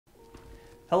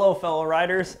Hello fellow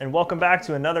riders, and welcome back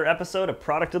to another episode of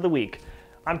Product of the Week.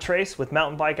 I'm Trace with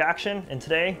Mountain Bike Action, and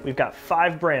today we've got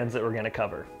 5 brands that we're going to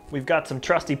cover. We've got some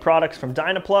trusty products from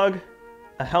DYNA Plug,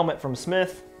 a helmet from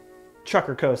Smith,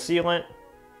 Trucker Co Sealant,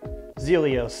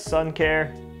 Zealios Sun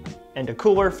Care, and a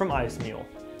cooler from IceMule.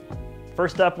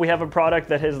 First up, we have a product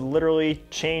that has literally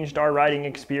changed our riding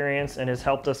experience and has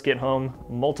helped us get home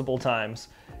multiple times.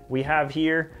 We have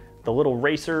here the little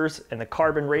racers and the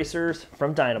carbon racers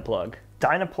from DYNA Plug.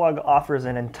 DYNA Plug offers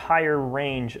an entire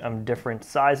range of different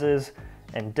sizes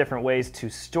and different ways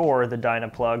to store the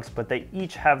DYNA plugs, but they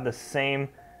each have the same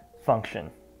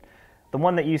function. The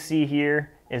one that you see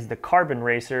here is the carbon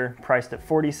racer, priced at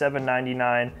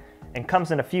 $47.99, and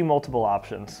comes in a few multiple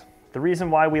options. The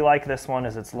reason why we like this one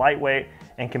is it's lightweight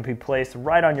and can be placed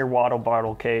right on your water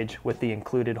bottle cage with the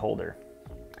included holder.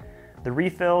 The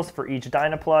refills for each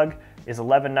DYNA plug is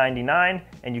 $11.99,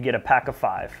 and you get a pack of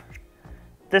 5.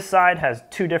 This side has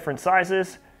 2 different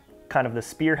sizes, kind of the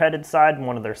spearheaded side and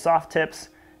one of their soft tips,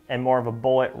 and more of a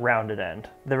bullet rounded end.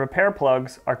 The repair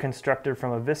plugs are constructed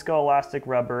from a viscoelastic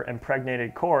rubber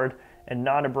impregnated cord and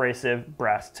non-abrasive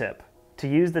brass tip. To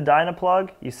use the DYNA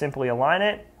plug, you simply align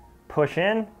it, push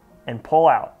in, and pull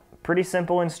out. Pretty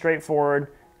simple and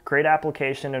straightforward. Great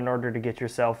application in order to get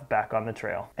yourself back on the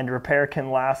trail. And repair can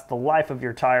last the life of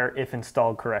your tire if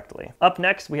installed correctly. Up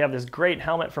next, we have this great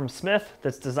helmet from Smith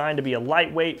that's designed to be a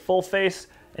lightweight, full face,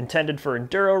 intended for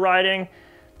enduro riding.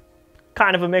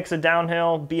 Kind of a mix of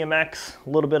downhill, BMX, a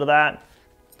little bit of that.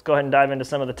 Let's go ahead and dive into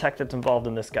some of the tech that's involved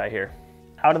in this guy here.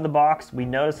 Out of the box, we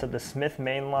noticed that the Smith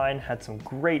mainline had some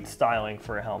great styling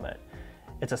for a helmet.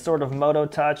 It's a sort of moto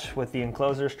touch with the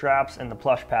enclosure straps and the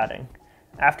plush padding.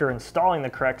 After installing the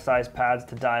correct size pads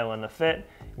to dial in the fit,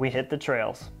 we hit the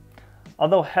trails.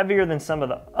 Although heavier than some of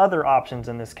the other options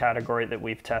in this category that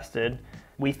we've tested,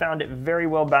 we found it very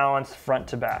well balanced front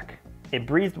to back. It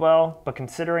breathed well, but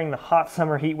considering the hot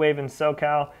summer heat wave in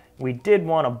SoCal, we did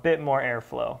want a bit more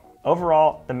airflow.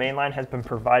 Overall, the mainline has been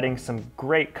providing some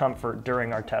great comfort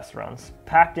during our test runs.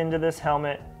 Packed into this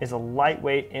helmet is a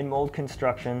lightweight in-mold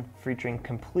construction featuring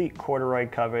complete corduroy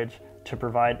coverage to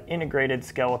provide integrated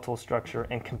skeletal structure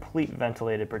and complete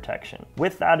ventilated protection.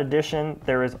 With that addition,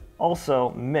 there is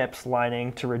also MIPS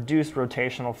lining to reduce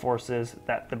rotational forces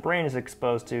that the brain is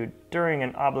exposed to during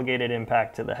an obligated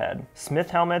impact to the head. Smith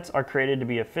helmets are created to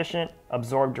be efficient,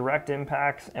 absorb direct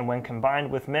impacts, and when combined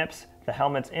with MIPS, the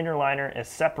helmet's inner liner is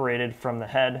separated from the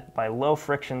head by low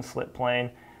friction slip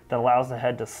plane that allows the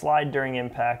head to slide during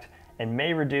impact and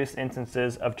may reduce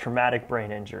instances of traumatic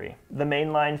brain injury. The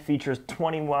mainline features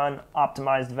 21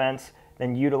 optimized vents,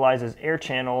 then utilizes air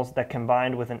channels that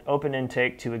combined with an open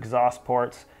intake to exhaust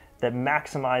ports that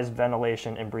maximize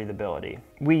ventilation and breathability.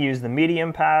 We use the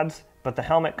medium pads, but the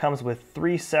helmet comes with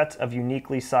 3 sets of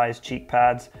uniquely sized cheek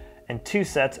pads and 2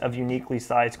 sets of uniquely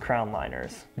sized crown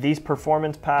liners. These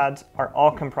performance pads are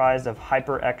all comprised of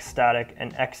HyperX static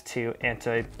and X2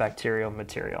 antibacterial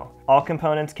material. All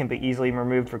components can be easily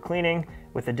removed for cleaning,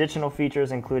 with additional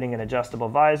features including an adjustable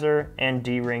visor and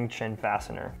D-ring chin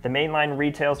fastener. The mainline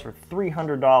retails for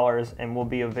 $300 and will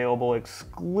be available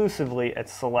exclusively at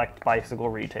select bicycle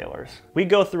retailers. We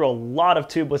go through a lot of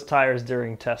tubeless tires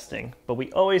during testing, but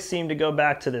we always seem to go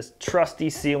back to this trusty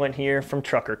sealant here from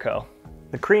Trucker Co.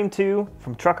 The Cream 2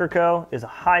 from Trucker Co is a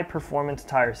high-performance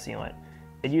tire sealant.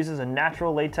 It uses a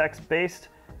natural latex based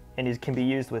and can be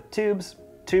used with tubes,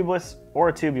 tubeless, or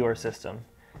a tubular system.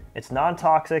 It's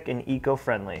non-toxic and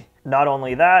eco-friendly. Not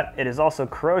only that, it is also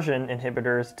corrosion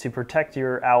inhibitors to protect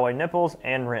your alloy nipples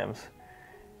and rims.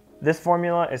 This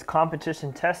formula is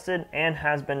competition tested and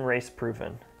has been race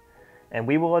proven. And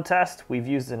we will attest, we've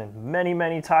used it in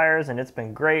many tires and it's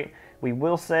been great. We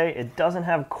will say it doesn't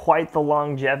have quite the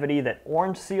longevity that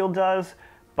Orange Seal does,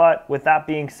 but with that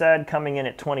being said, coming in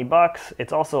at 20 bucks,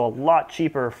 it's also a lot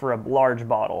cheaper for a large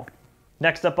bottle.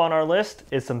 Next up on our list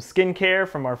is some skincare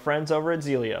from our friends over at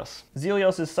Zealios.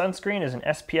 Zealios' sunscreen is an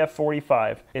SPF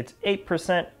 45. It's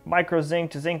 8% micro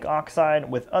zinc to zinc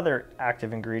oxide with other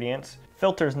active ingredients,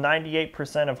 filters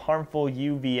 98% of harmful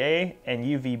UVA and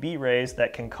UVB rays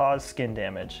that can cause skin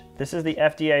damage. This is the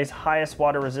FDA's highest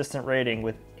water resistant rating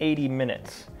with 80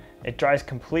 minutes. It dries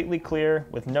completely clear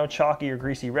with no chalky or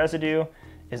greasy residue,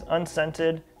 is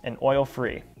unscented and oil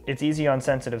free. It's easy on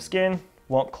sensitive skin,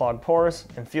 won't clog pores,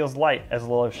 and feels light as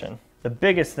lotion. The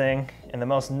biggest thing, and the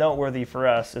most noteworthy for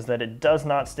us, is that it does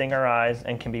not sting our eyes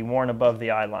and can be worn above the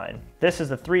eye line. This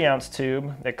is a 3-ounce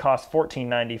tube that costs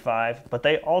 $14.95, but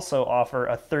they also offer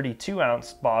a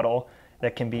 32-ounce bottle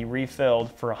that can be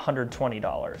refilled for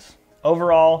 $120.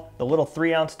 Overall, the little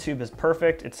 3-ounce tube is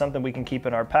perfect. It's something we can keep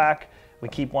in our pack. We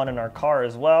keep one in our car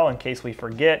as well in case we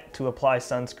forget to apply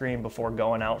sunscreen before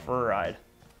going out for a ride.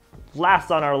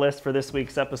 Last on our list for this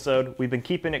week's episode, we've been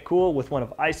keeping it cool with one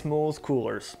of IceMule's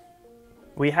coolers.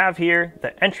 We have here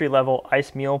the entry-level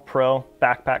IceMule Pro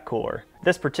backpack cooler.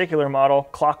 This particular model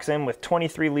clocks in with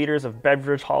 23 liters of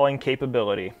beverage hauling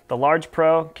capability. The large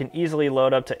Pro can easily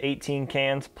load up to 18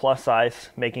 cans plus ice,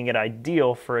 making it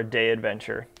ideal for a day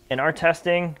adventure. In our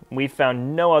testing, we've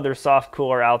found no other soft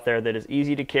cooler out there that is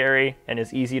easy to carry and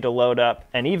is easy to load up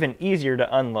and even easier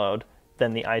to unload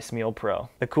than the IceMule Pro.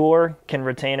 The cooler can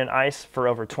retain an ice for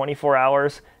over 24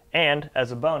 hours, and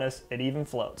as a bonus, it even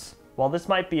floats. While this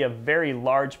might be a very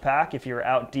large pack if you're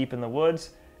out deep in the woods,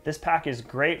 this pack is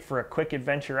great for a quick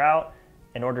adventure out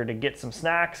in order to get some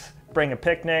snacks, bring a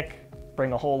picnic,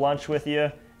 bring a whole lunch with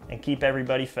you, and keep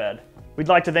everybody fed. We'd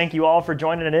like to thank you all for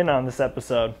joining in on this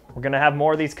episode. We're gonna have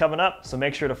more of these coming up, so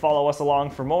make sure to follow us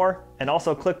along for more, and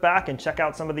also click back and check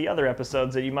out some of the other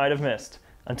episodes that you might have missed.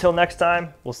 Until next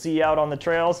time, we'll see you out on the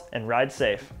trails and ride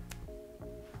safe.